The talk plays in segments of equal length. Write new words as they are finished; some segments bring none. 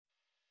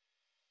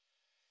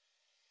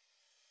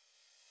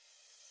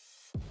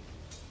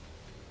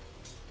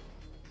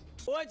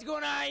What's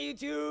going on,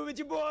 YouTube? It's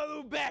your boy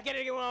Lou back at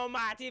it again on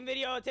my team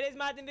video. Today's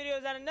my team video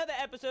is on another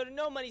episode of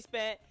No Money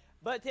Spent,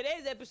 but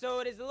today's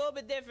episode is a little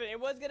bit different. It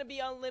was gonna be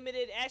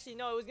unlimited. Actually,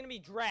 no, it was gonna be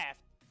draft,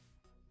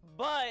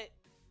 but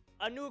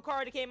a new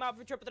card came out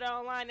for Triple Threat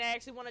Online. And I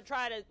actually want to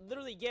try to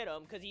literally get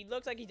him because he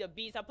looks like he's a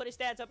beast. I'll put his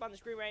stats up on the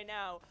screen right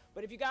now.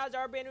 But if you guys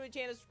are brand new to the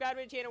channel, subscribe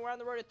to the channel. We're on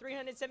the road to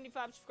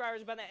 375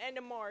 subscribers by the end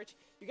of March.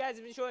 You guys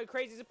have been showing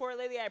crazy support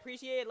lately. I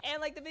appreciate it.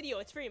 And like the video,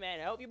 it's free, man.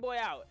 Help your boy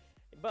out.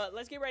 But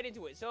let's get right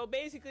into it. So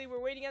basically,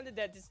 we're waiting on the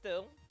dentist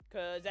still,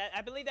 because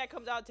I believe that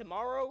comes out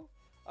tomorrow.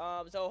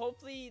 So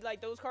hopefully,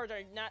 like, those cards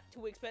are not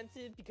too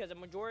expensive, because a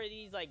majority of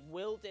these, like,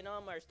 Wilt and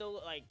are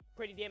still, like,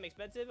 pretty damn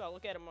expensive. I'll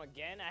look at them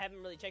again. I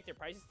haven't really checked their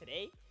prices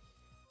today.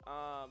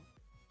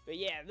 But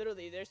yeah,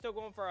 literally, they're still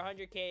going for a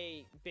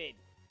 100K bid.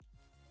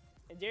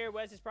 And Jerry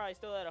West is probably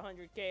still at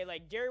 100K.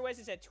 Like, Jerry West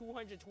is at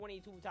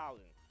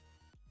 222,000.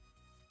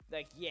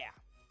 Like, yeah.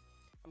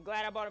 I'm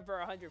glad I bought him for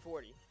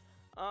 140.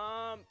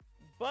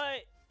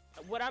 But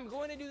what I'm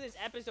going to do this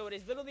episode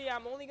is literally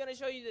I'm only going to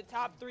show you the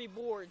top 3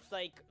 boards.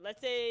 Like, let's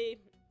say,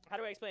 how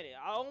do I explain it?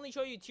 I'll only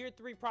show you tier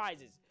 3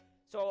 prizes.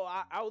 So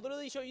I'll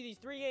literally show you these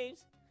 3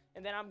 games,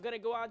 and then I'm going to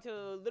go on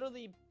to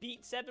literally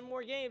beat 7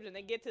 more games and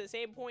then get to the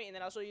same point, and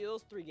then I'll show you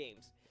those 3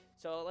 games.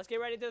 So let's get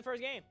right into the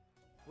first game.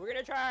 We're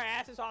going to try our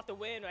asses off to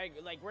win.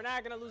 Like, we're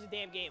not going to lose a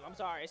damn game. I'm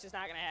sorry. It's just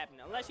not going to happen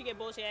unless you get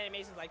bullshit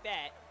animations like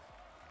that.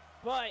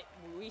 But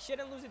we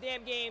shouldn't lose a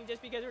damn game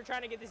just because we're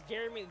trying to get this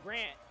Jerami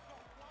Grant.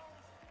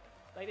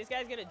 Like, this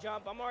guy's gonna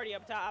jump. I'm already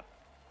up top.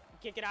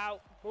 Kick it out.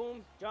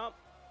 Boom. Jump.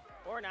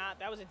 Or not.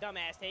 That was a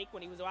dumbass take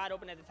when he was wide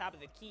open at the top of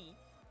the key.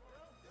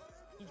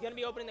 He's gonna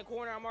be open in the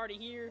corner. I'm already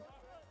here.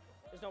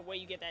 There's no way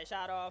you get that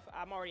shot off.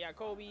 I'm already on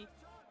Kobe.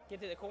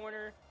 Get to the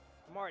corner.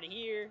 I'm already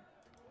here.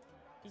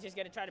 He's just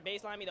gonna try to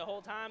baseline me the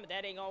whole time, but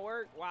that ain't gonna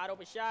work. Wide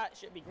open shot.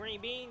 Should be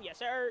green bean. Yes,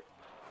 sir.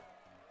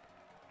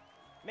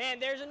 Man,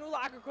 there's a new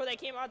locker code that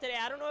came out today.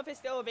 I don't know if it's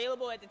still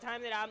available at the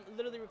time that I'm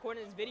literally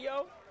recording this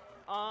video.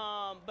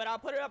 But I'll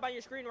put it up on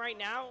your screen right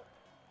now.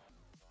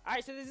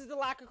 Alright, so this is the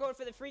locker code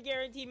for the free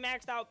guaranteed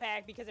maxed out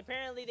pack, because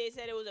apparently they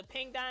said it was a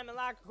pink diamond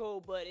locker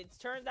code, but it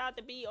turns out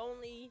to be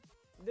only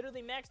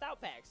literally maxed out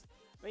packs.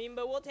 I mean,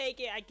 but we'll take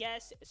it, I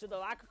guess. So the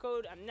locker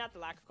code, not the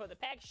locker code, the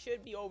pack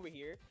should be over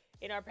here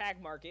in our pack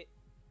market.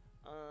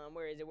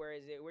 Where is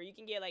it? Where you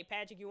can get like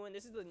Patrick Ewing.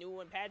 This is the new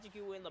one, Patrick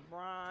Ewing,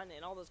 LeBron,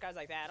 and all those guys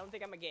like that. I don't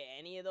think I'm gonna get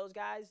any of those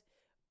guys,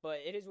 but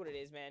it is what it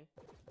is, man.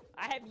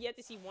 I have yet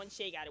to see one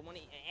shake out of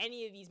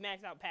any of these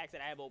maxed out packs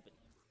that I have opened.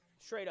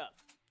 Straight up.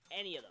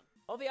 Any of them.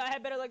 Hopefully y'all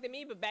have better luck than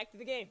me, but back to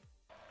the game.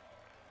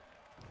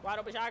 Wide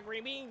open shot,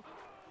 green bean.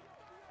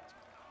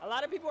 A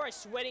lot of people are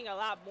sweating a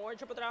lot more in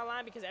Triple Threat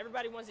Online because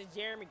everybody wants this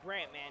Jerami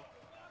Grant, man.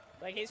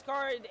 Like, his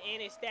card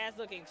and his stats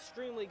look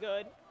extremely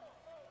good.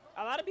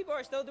 A lot of people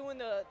are still doing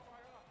the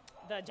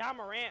John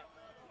Morant,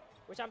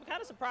 which I'm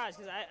kind of surprised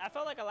because I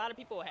felt like a lot of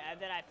people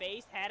that I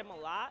faced had him a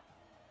lot,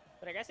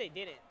 but I guess they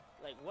didn't.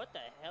 Like, what the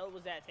hell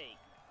was that take?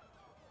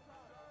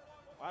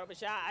 Wide open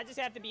shot. I just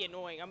have to be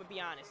annoying. I'm going to be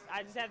honest.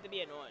 I just have to be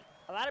annoying.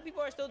 A lot of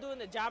people are still doing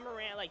the John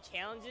Morant, like,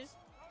 challenges,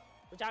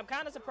 which I'm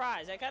kind of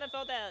surprised. I kind of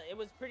felt that it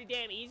was pretty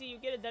damn easy. You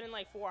get it done in,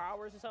 like, 4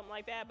 hours or something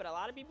like that, but a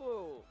lot of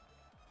people,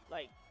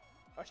 like,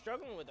 are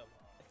struggling with them.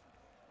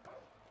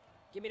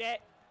 Give me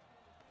that.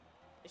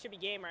 It should be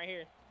game right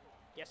here.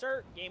 Yes,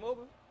 sir. Game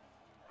over.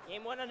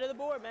 Game 1 under the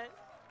board, man.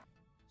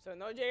 So,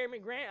 no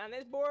Jerami Grant on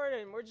this board,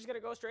 and we're just going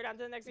to go straight on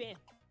to the next game.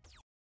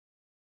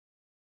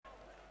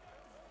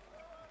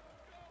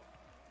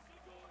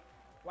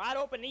 Wide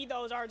open. Need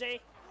those, RJ.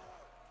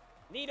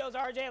 Need those,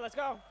 RJ. Let's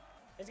go.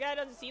 This guy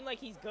doesn't seem like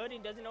he's good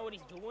and doesn't know what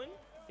he's doing,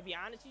 to be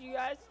honest with you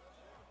guys.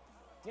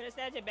 He's going to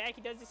snatch it back.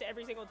 He does this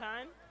every single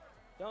time.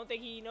 Don't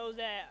think he knows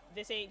that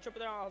this ain't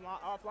Triple Threat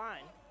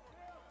offline.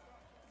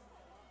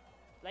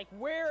 Like,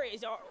 what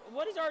is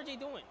RJ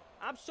doing?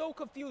 I'm so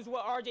confused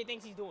what RJ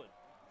thinks he's doing.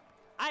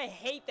 I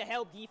hate the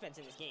help defense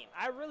in this game.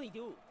 I really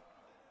do.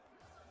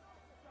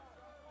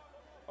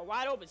 Oh,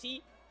 wide open.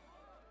 See?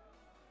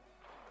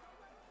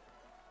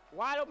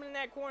 Wide open in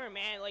that corner,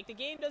 man. Like, the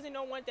game doesn't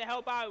know when to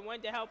help out and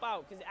when to help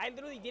out. Because I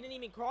literally didn't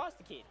even cross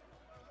the kid.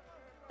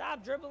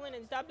 Stop dribbling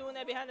and stop doing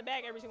that behind the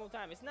back every single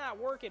time. It's not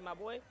working, my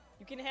boy.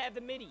 You can have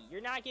the midi.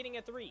 You're not getting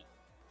a 3.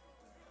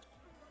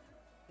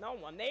 No,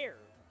 I'm there.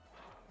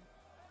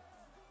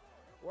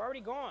 We're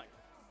already gone.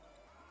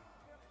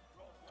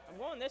 I'm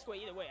going this way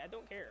either way. I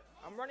don't care.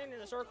 I'm running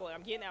in a circle and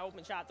I'm getting that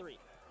open shot 3.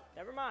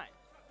 Never mind.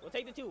 We'll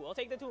take the 2. We'll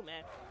take the 2,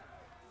 man.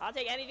 I'll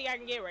take anything I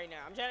can get right now.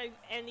 I'm trying to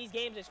end these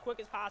games as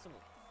quick as possible.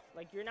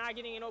 Like, you're not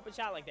getting an open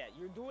shot like that.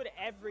 You're doing it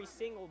every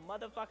single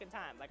motherfucking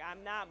time. Like,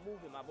 I'm not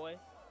moving, my boy.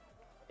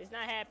 It's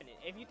not happening.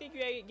 If you think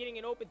you're getting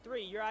an open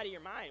 3, you're out of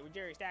your mind with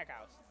Jerry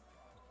Stackhouse.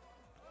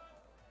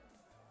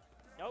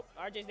 Nope.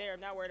 RJ's there.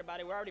 I'm not worried about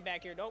it. We're already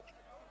back here. Nope.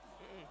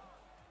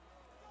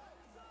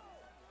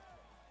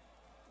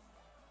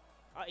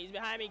 Oh, he's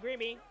behind me. Green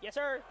bean. Yes,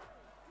 sir.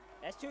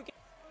 That's 2K.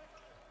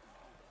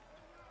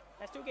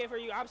 That's 2K for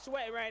you. I'm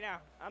sweating right now.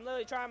 I'm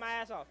literally trying my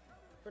ass off.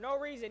 For no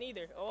reason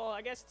either. Oh,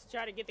 I guess to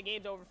try to get the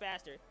games over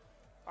faster.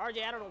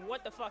 RJ, I don't know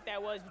what the fuck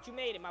that was, but you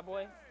made it, my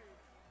boy.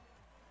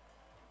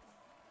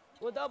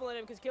 We'll double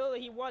him because Killer,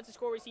 he wants to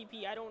score with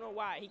CP. I don't know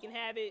why. He can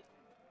have it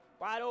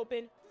wide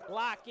open.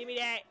 Block. Give me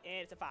that.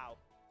 And it's a foul.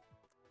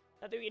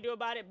 Nothing we can do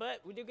about it, but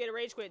we do get a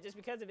rage quit just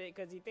because of it,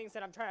 because he thinks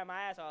that I'm trying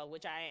my ass off,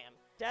 which I am.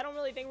 I don't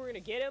really think we're going to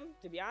get him,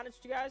 to be honest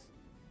with you guys.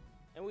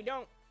 And we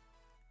don't.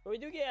 But we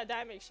do get a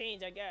diamond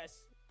exchange, I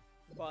guess.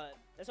 But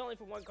that's only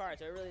for one card,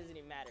 so it really doesn't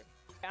even matter.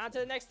 On to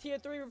the next tier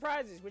 3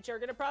 prizes, which are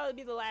going to probably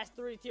be the last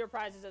 3 tier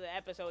prizes of the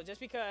episode,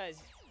 just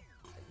because,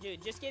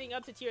 dude, just getting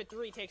up to tier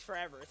 3 takes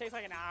forever. It takes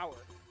like an hour.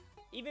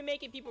 Even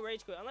making people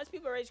rage quit. Unless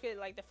people rage quit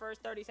like the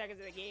first 30 seconds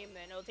of the game,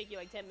 then it'll take you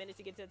like 10 minutes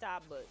to get to the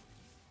top, but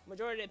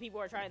majority of the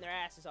people are trying their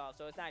asses off,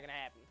 so it's not gonna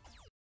happen.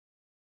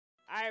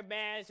 Alright,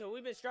 man, so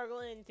we've been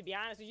struggling, to be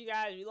honest with you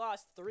guys. We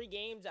lost 3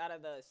 games out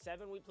of the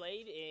 7 we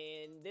played,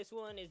 and this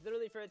one is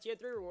literally for a tier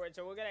 3 reward,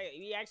 so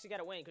we actually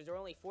gotta win, because we're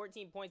only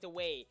 14 points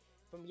away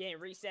from getting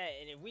reset,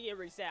 and if we get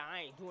reset,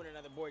 I ain't doing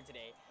another board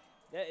today.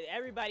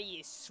 Everybody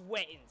is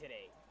sweating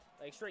today.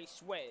 Like, straight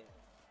sweating.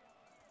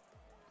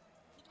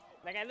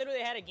 Like, I literally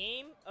had a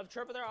game of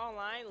Triple Threat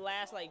Online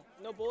last, like,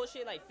 no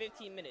bullshit, like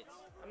 15 minutes.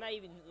 I'm not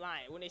even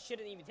lying, when it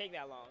shouldn't even take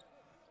that long.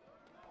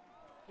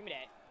 Give me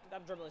that.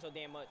 Stop dribbling so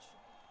damn much.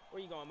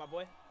 Where you going, my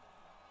boy?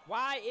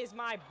 Why is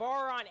my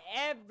bar on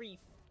every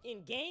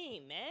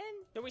in-game, man?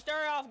 So we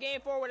started off game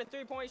 4 with a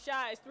 3-point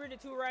shot. It's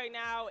 3-2 right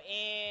now,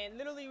 and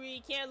literally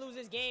we can't lose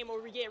this game or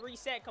we get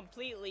reset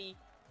completely.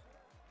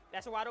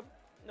 That's a wide open.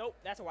 Nope,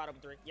 that's a wide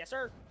open 3. Yes,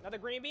 sir. Another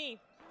green bean.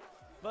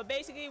 But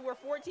basically, we're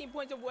 14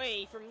 points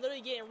away from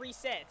literally getting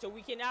reset, so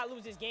we cannot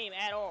lose this game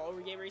at all, or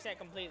we get reset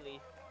completely.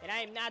 And I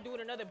am not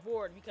doing another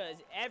board because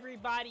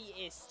everybody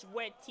is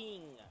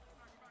sweating.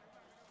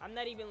 I'm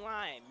not even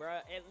lying, bro.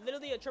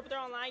 Literally, a Triple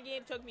Threat Online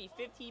game took me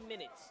 15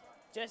 minutes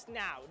just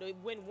now to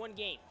win 1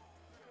 game.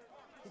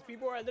 Because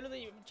people are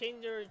literally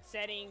changing their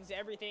settings,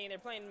 everything. They're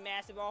playing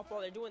massive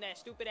off-ball. They're doing that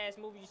stupid-ass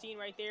move you've seen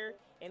right there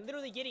and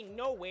literally getting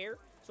nowhere.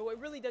 So it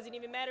really doesn't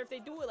even matter if they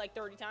do it like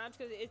 30 times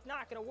because it's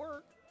not going to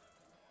work.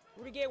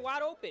 We're gonna get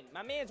wide open.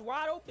 My man's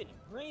wide open.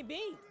 Green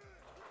bean.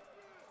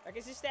 Like,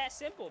 it's just that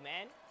simple,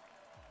 man.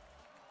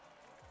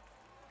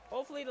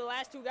 Hopefully the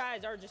last 2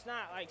 guys are just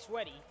not, like,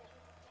 sweaty.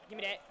 Give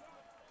me that.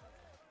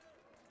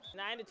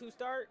 9-2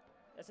 start.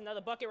 That's another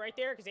bucket right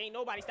there, because ain't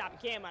nobody stopping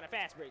Cam on a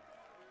fast break.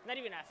 Not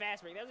even a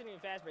fast break. That wasn't even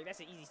a fast break. That's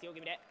an easy steal.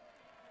 Give me that.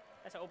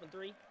 That's an open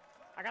 3.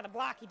 I got the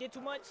block. He did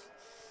too much.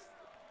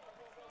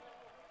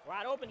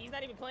 Wide open. He's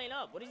not even playing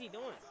up. What is he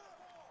doing?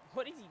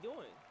 What is he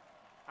doing?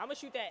 I'm gonna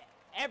shoot that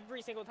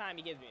every single time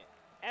he gives me it.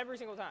 Every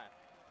single time.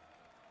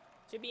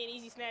 Should be an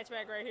easy snatch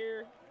back right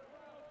here.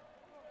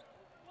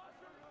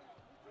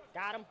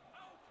 Got him.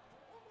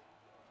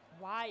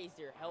 Why is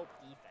there help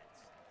defense?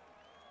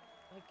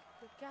 Like,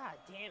 god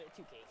damn it,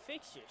 2K.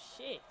 Fix your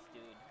shit,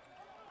 dude.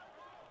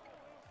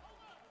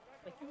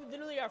 Like, you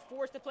literally are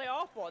forced to play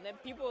off-ball, and then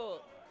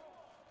people...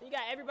 You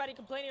got everybody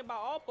complaining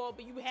about off-ball,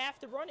 but you have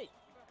to run it.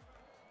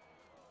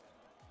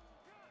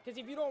 Because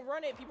if you don't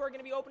run it, people are going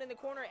to be open in the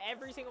corner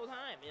every single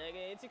time. Like,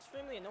 it's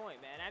extremely annoying,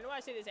 man. I know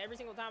I say this every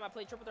single time I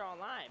play Triple Threat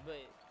Online, but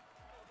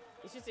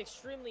it's just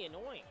extremely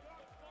annoying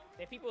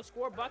that people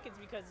score buckets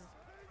because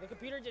the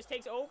computer just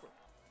takes over.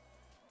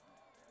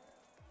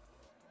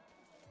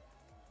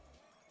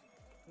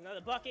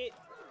 Another bucket.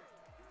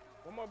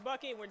 One more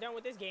bucket, and we're done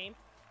with this game.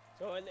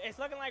 So it's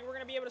looking like we're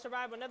going to be able to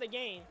survive another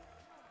game.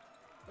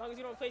 As long as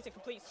you don't face a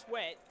complete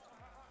sweat.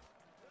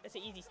 That's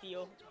an easy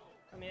steal.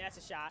 I mean, that's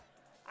a shot.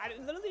 I've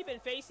literally been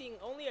facing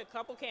only a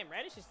couple Cam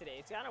Reddishes today.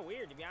 It's kind of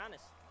weird, to be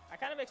honest. I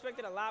kind of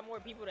expected a lot more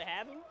people to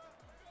have him,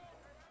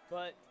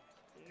 but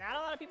not a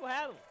lot of people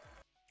have him.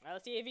 All right,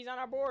 let's see if he's on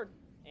our board.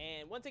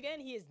 And once again,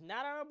 he is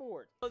not on our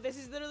board. So this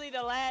is literally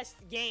the last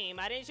game.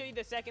 I didn't show you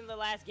the second to the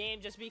last game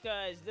just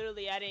because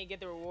literally I didn't get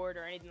the reward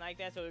or anything like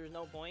that, so there's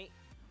no point.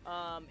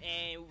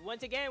 And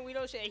once again,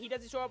 he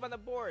doesn't show up on the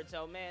board.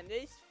 So, man,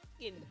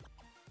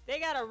 they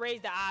gotta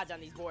raise the odds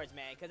on these boards,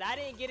 man, because I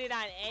didn't get it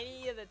on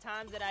any of the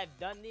times that I've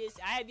done this.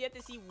 I have yet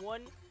to see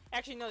one.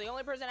 Actually, no, the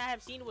only person I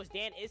have seen was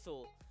Dan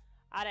Issel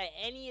out of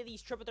any of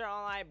these Triple Threat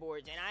Online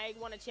boards, and I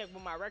want to check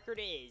what my record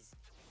is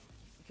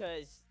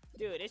because,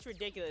 dude, it's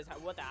ridiculous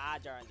what the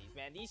odds are on these,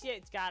 man. These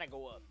shits gotta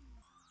go up.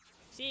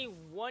 Seeing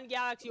one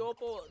Galaxy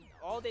Opal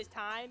all this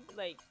time,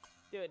 like,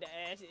 dude,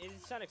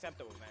 it's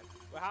unacceptable, man.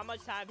 But how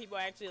much time people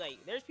actually, like,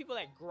 there's people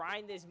that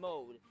grind this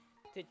mode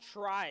to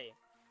try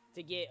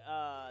to get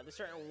the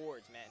certain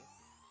rewards, man.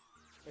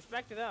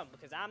 Respect to them,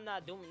 because I'm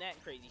not doing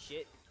that crazy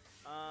shit.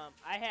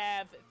 I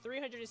have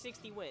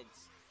 360 wins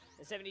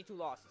and 72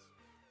 losses.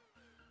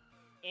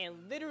 And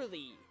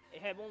literally,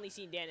 I have only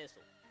seen Dan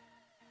Issel.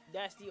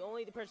 That's the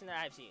only person that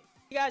I've seen.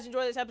 If you guys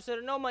enjoy this episode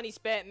of No Money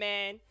Spent,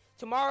 man.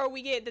 Tomorrow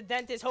we get the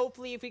dentist,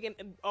 hopefully, if we can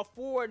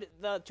afford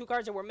the 2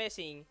 cards that we're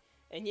missing.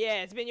 And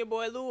yeah, it's been your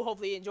boy Lou.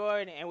 Hopefully you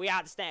enjoyed, and we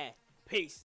out to stand. Peace.